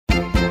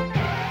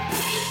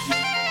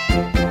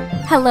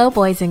Hello,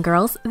 boys and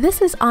girls.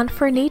 This is Aunt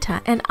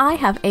Fernita, and I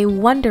have a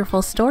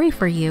wonderful story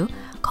for you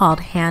called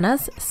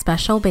Hannah's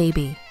Special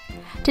Baby.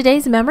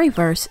 Today's memory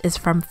verse is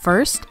from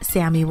 1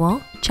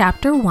 Samuel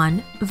chapter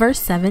 1,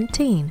 verse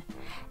 17.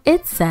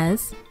 It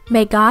says,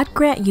 "May God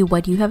grant you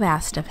what you have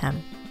asked of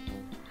him."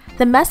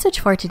 The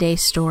message for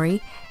today's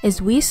story is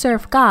we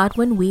serve God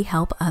when we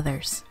help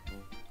others.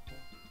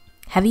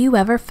 Have you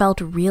ever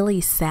felt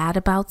really sad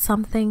about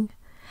something?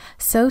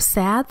 So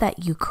sad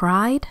that you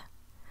cried?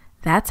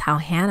 That's how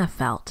Hannah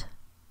felt.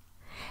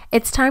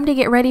 "It's time to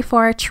get ready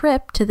for our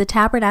trip to the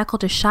tabernacle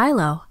to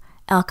Shiloh,"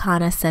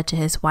 Elkanah said to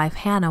his wife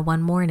Hannah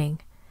one morning.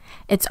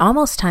 "It's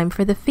almost time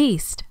for the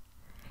feast."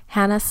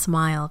 Hannah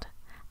smiled.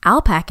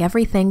 "I'll pack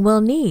everything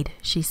we'll need,"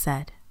 she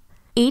said.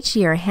 Each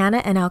year,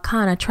 Hannah and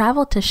Elkanah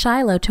traveled to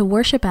Shiloh to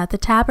worship at the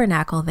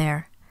tabernacle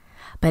there.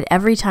 But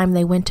every time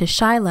they went to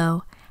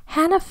Shiloh,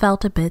 Hannah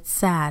felt a bit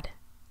sad.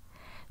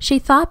 She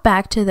thought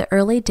back to the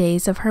early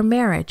days of her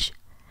marriage.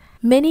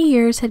 Many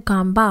years had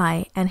gone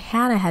by, and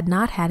Hannah had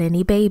not had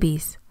any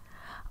babies.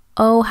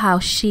 Oh, how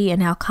she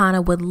and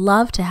Elkanah would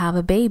love to have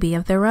a baby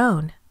of their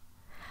own.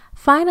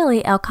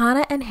 Finally,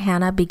 Elkanah and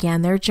Hannah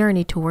began their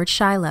journey toward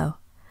Shiloh.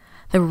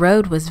 The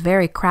road was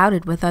very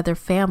crowded with other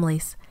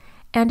families,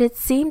 and it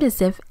seemed as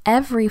if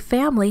every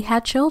family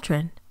had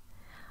children.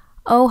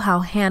 Oh, how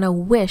Hannah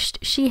wished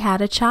she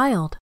had a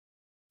child.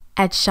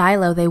 At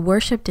Shiloh, they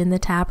worshipped in the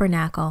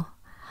tabernacle.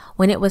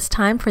 When it was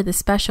time for the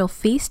special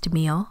feast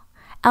meal,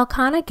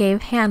 Elkanah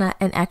gave Hannah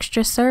an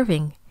extra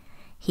serving.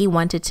 He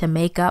wanted to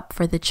make up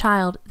for the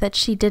child that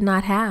she did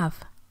not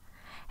have.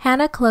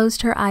 Hannah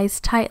closed her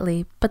eyes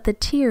tightly, but the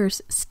tears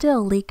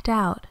still leaked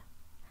out.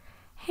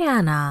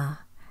 "Hannah,"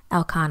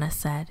 Elkanah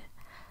said,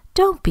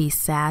 "don't be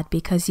sad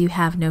because you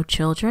have no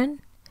children.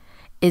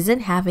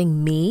 Isn't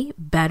having me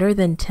better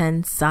than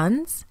 10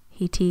 sons?"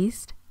 he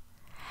teased.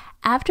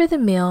 After the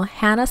meal,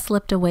 Hannah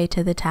slipped away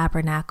to the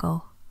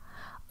tabernacle.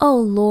 "Oh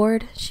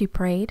Lord," she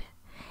prayed,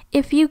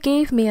 "if you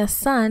gave me a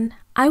son,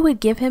 I would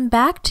give him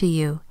back to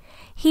you.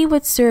 He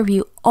would serve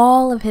you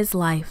all of his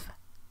life."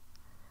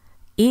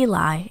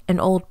 Eli, an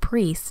old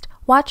priest,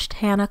 watched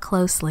Hannah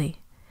closely.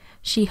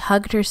 She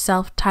hugged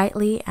herself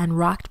tightly and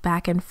rocked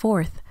back and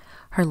forth.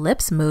 Her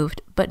lips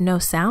moved, but no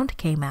sound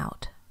came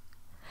out.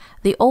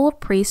 The old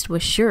priest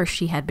was sure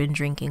she had been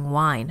drinking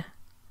wine.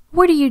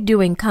 "What are you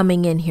doing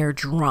coming in here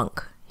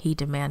drunk?" he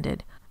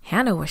demanded.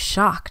 Hannah was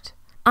shocked.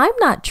 "I'm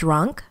not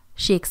drunk,"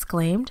 she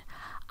exclaimed.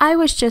 "I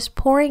was just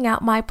pouring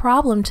out my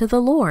problem to the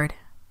Lord."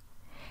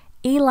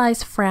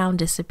 Eli's frown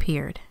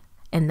disappeared.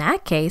 "In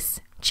that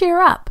case,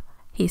 cheer up,"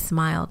 he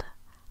smiled.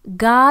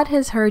 "God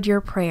has heard your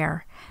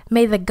prayer.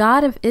 May the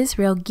God of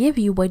Israel give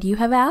you what you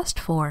have asked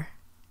for."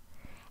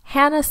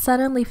 Hannah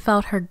suddenly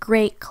felt her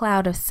great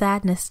cloud of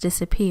sadness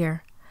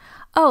disappear.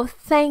 "Oh,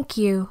 thank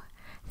you,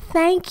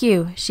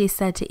 she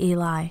said to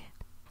Eli.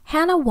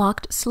 Hannah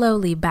walked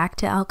slowly back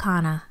to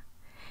Elkanah.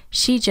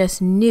 She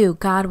just knew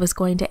God was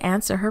going to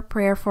answer her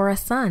prayer for a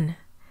son.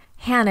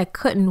 Hannah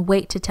couldn't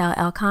wait to tell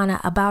Elkanah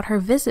about her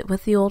visit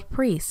with the old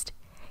priest.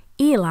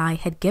 Eli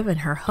had given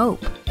her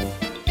hope.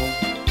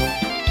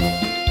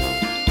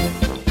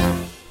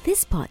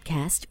 This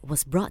podcast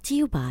was brought to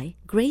you by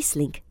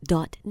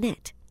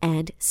Gracelink.net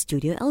and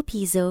Studio El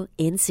Piso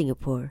in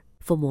Singapore.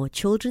 For more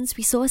children's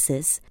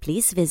resources,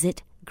 please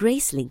visit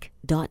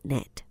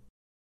Gracelink.net.